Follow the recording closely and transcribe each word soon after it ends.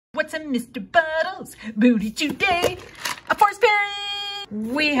Marts and Mr. Buddles. Booty today, a forest fairy.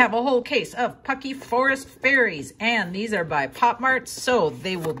 We have a whole case of Pucky Forest Fairies, and these are by Popmart, so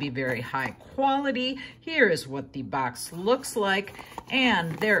they will be very high quality. Here is what the box looks like,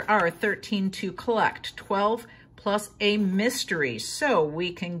 and there are 13 to collect, 12 plus a mystery. So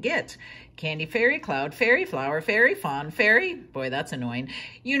we can get Candy Fairy, Cloud Fairy, Flower Fairy, Fawn Fairy, boy that's annoying,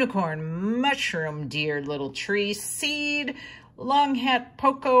 Unicorn, Mushroom, Deer, Little Tree, Seed, Long Hat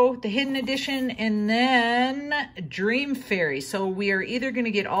Poco, the Hidden Edition, and then Dream Fairy. So we are either going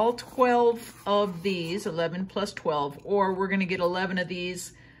to get all 12 of these, 11 plus 12, or we're going to get 11 of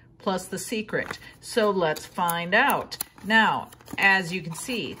these plus the secret. So let's find out. Now, as you can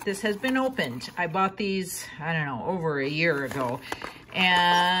see, this has been opened. I bought these, I don't know, over a year ago.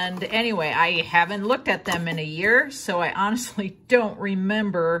 And anyway, I haven't looked at them in a year, so I honestly don't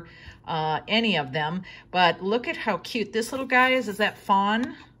remember any of them. But look at how cute this little guy is. Is that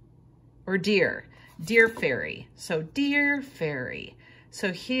Fawn or Deer? Deer Fairy. So Deer Fairy.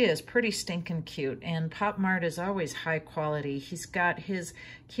 So he is pretty stinking cute, and Popmart is always high quality. He's got his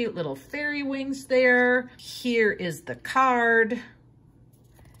cute little fairy wings there. Here is the card.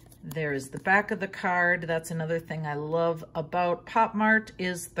 There's the back of the card. That's another thing I love about Popmart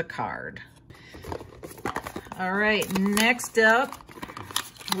is the card. All right, next up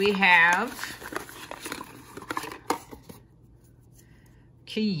we have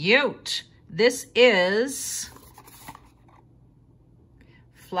cute. This is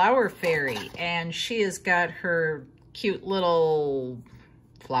Flower Fairy, and she has got her cute little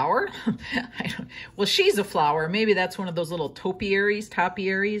flower. Well, she's a flower. Maybe that's one of those little topiaries,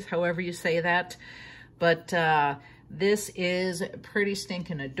 however you say that. But this is pretty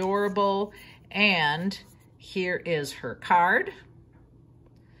stinking adorable. And here is her card.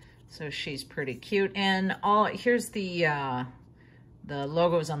 So she's pretty cute. And here's the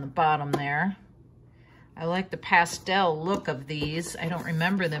logos on the bottom there. I like the pastel look of these. I don't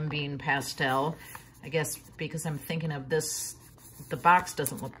remember them being pastel. I guess because I'm thinking of this, the box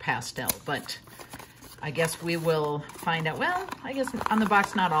doesn't look pastel, but I guess we will find out. Well, I guess on the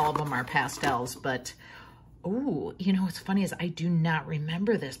box, not all of them are pastels, but oh, you know what's funny is I do not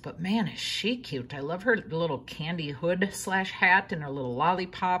remember this, but man, is she cute. I love her little candy hood slash hat and her little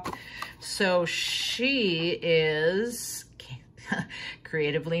lollipop. So she is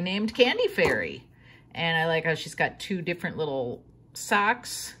creatively named Candy Fairy. And I like how she's got two different little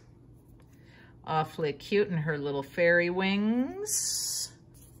socks. Awfully cute, and her little fairy wings.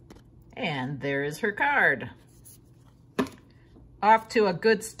 And there is her card. Off to a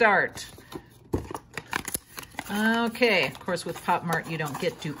good start. Okay, of course with Popmart you don't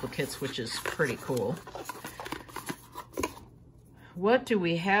get duplicates, which is pretty cool. What do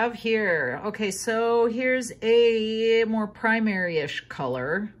we have here? Okay, so here's a more primary-ish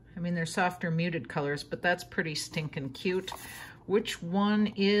color. I mean, they're softer muted colors, but that's pretty stinking cute. Which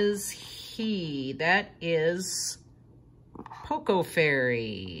one is he? That is Poco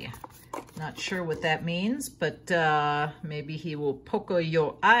Fairy. Not sure what that means, but maybe he will poco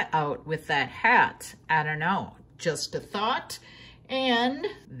your eye out with that hat. I don't know. Just a thought. And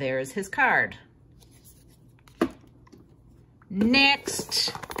there's his card.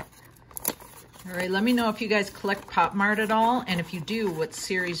 Next. All right, let me know if you guys collect Popmart at all, and if you do, what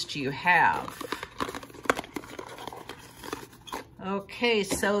series do you have? Okay,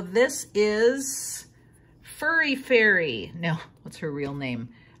 so this is Furry Fairy. No, what's her real name?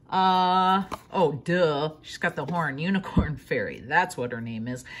 Oh, duh. She's got the horn. Unicorn Fairy. That's what her name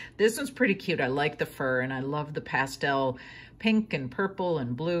is. This one's pretty cute. I like the fur, and I love the pastel pink and purple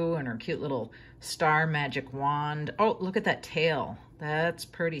and blue, and her cute little star magic wand. Oh, look at that tail. That's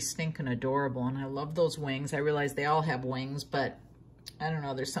pretty stinking adorable, and I love those wings. I realize they all have wings, but I don't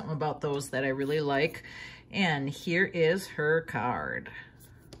know. There's something about those that I really like. And here is her card.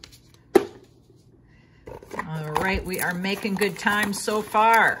 All right, we are making good time so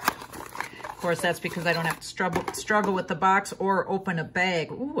far. Of course, that's because I don't have to struggle with the box or open a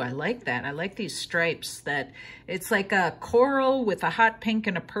bag. Ooh, I like that. I like these stripes. That it's like a coral with a hot pink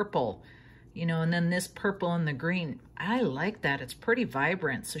and a purple, you know, and then this purple and the green. I like that. It's pretty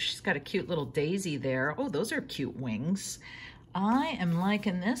vibrant. So she's got a cute little daisy there. Oh, those are cute wings. I am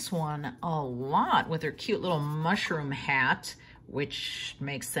liking this one a lot with her cute little mushroom hat, which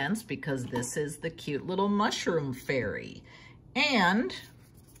makes sense because this is the cute little mushroom fairy. And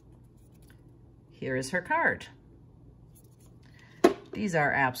here is her card. These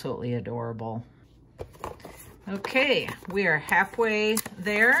are absolutely adorable. Okay, we are halfway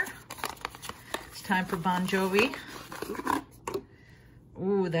there. It's time for Bon Jovi.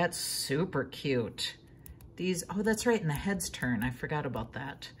 Ooh, that's super cute. These, oh, that's right, and the heads turn. I forgot about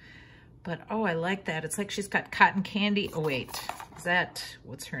that. But, oh, I like that. It's like she's got cotton candy. Oh, wait, is that,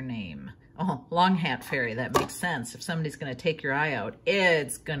 what's her name? Oh, long hat fairy. That makes sense. If somebody's going to take your eye out,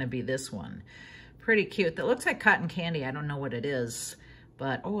 it's going to be this one. Pretty cute. That looks like cotton candy. I don't know what it is.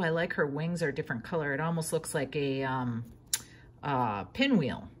 But, oh, I like her wings are different color. It almost looks like a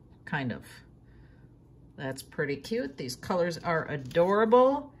pinwheel, kind of. That's pretty cute. These colors are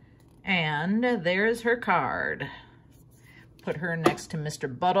adorable. And there's her card. Put her next to Mr.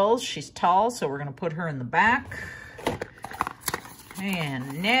 Buddles. She's tall, so we're going to put her in the back.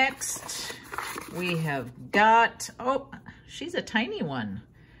 And next, we have got, oh, she's a tiny one.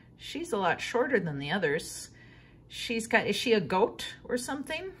 She's a lot shorter than the others. She's got, is she a goat or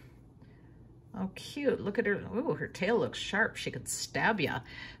something? Oh, cute. Look at her. Ooh, her tail looks sharp. She could stab ya.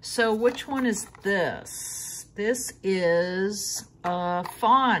 So which one is this? This is a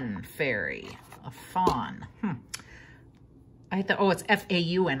fawn fairy. A fawn. I thought, oh, it's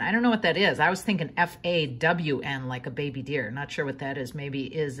F-A-U-N. I don't know what that is. I was thinking F-A-W-N, like a baby deer. Not sure what that is. Maybe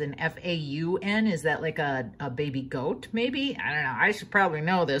is an F-A-U-N. Is that like a baby goat, maybe? I don't know. I should probably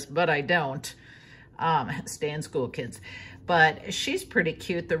know this, but I don't. Stay in school, kids. But she's pretty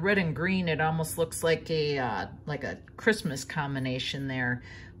cute. The red and green, it almost looks like a Christmas combination there.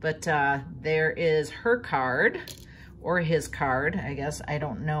 But there is her card. Or his card, I guess. I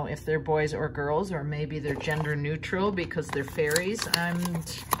don't know if they're boys or girls, or maybe they're gender neutral because they're fairies.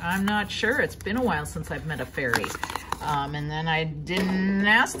 I'm not sure. It's been a while since I've met a fairy. And then I didn't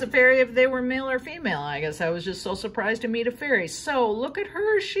ask the fairy if they were male or female. I guess I was just so surprised to meet a fairy. So look at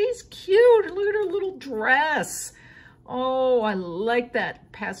her. She's cute. Look at her little dress. Oh, I like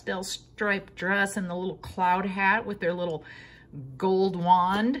that pastel striped dress and the little cloud hat with their little gold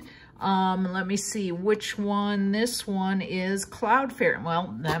wand. Let me see which one. This one is Cloud Fairy.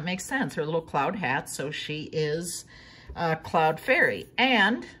 Well, that makes sense. Her little cloud hat, so she is Cloud Fairy.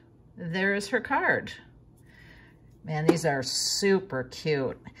 And there is her card. Man, these are super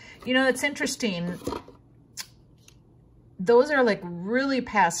cute. You know, it's interesting. Those are like really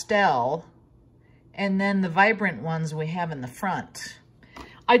pastel, and then the vibrant ones we have in the front.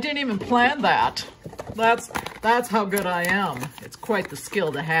 I didn't even plan that. That's how good I am. It's quite the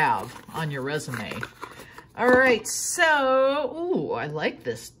skill to have on your resume. All right, so, ooh, I like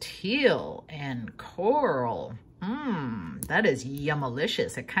this teal and coral. That is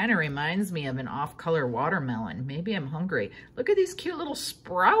yummalicious. It kind of reminds me of an off-color watermelon. Maybe I'm hungry. Look at these cute little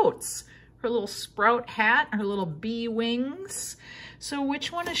sprouts. Her little sprout hat, her little bee wings. So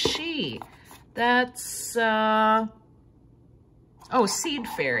which one is she? That's, oh, Seed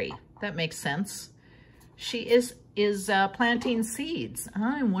Fairy. That makes sense. She is planting seeds.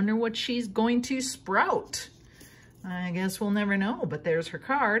 I wonder what she's going to sprout. I guess we'll never know, but there's her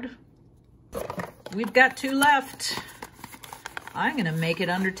card. We've got 2 left. I'm gonna make it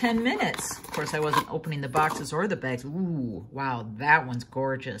under 10 minutes. Of course, I wasn't opening the boxes or the bags. Ooh, wow, that one's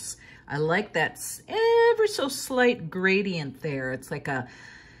gorgeous. I like that ever so slight gradient there. It's like a,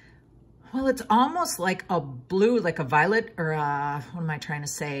 well, it's almost like a blue, like a violet, or what am I trying to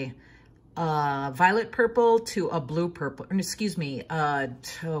say? Violet purple to a blue purple, excuse me,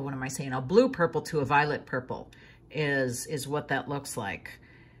 what am I saying? A blue purple to a violet purple is what that looks like,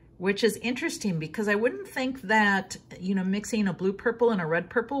 which is interesting because I wouldn't think that, you know, mixing a blue purple and a red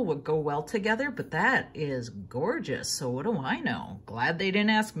purple would go well together, but that is gorgeous. So what do I know? Glad they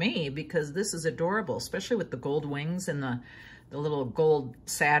didn't ask me because this is adorable, especially with the gold wings and the little gold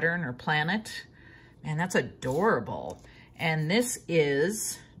Saturn or planet. Man, that's adorable. And this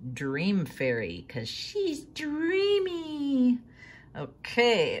is Dream Fairy because she's dreamy.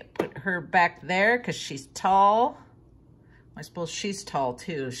 Okay, put her back there because she's tall. I suppose she's tall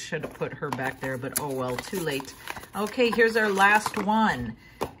too. Should have put her back there, but oh well, too late. Okay, here's our last one.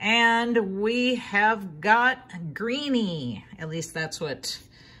 And we have got Greenie. At least that's what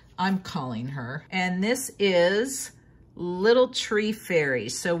I'm calling her. And this is Little Tree Fairy.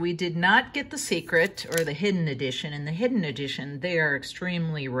 So we did not get the secret or the hidden edition. In the hidden edition, they are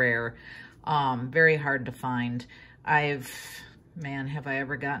extremely rare. Very hard to find. Man, have I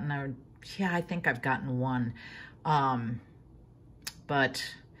ever gotten yeah, I think I've gotten one. But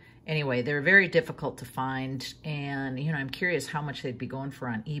anyway, they're very difficult to find. And, you know, I'm curious how much they'd be going for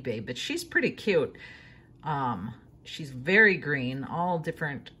on eBay. But she's pretty cute. She's very green, all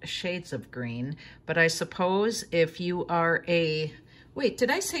different shades of green. But I suppose if you are a... Wait, did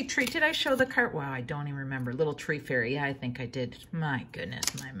I say tree? Did I show the card? Wow, I don't even remember. Little Tree Fairy. Yeah, I think I did. My goodness,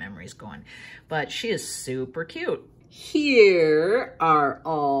 my memory's going. But she is super cute. Here are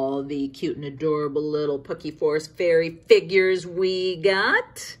all the cute and adorable little Pucky Forest Fairy figures we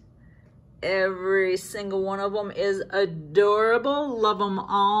got. Every single one of them is adorable. Love them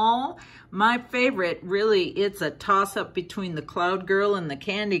all. My favorite, really, it's a toss-up between the Cloud Girl and the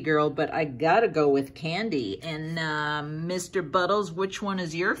Candy Girl, but I gotta go with Candy. And Mr. Buddles, which one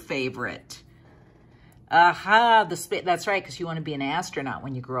is your favorite? Aha, that's right, because you want to be an astronaut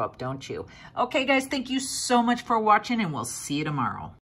when you grow up, don't you? Okay, guys, thank you so much for watching, and we'll see you tomorrow.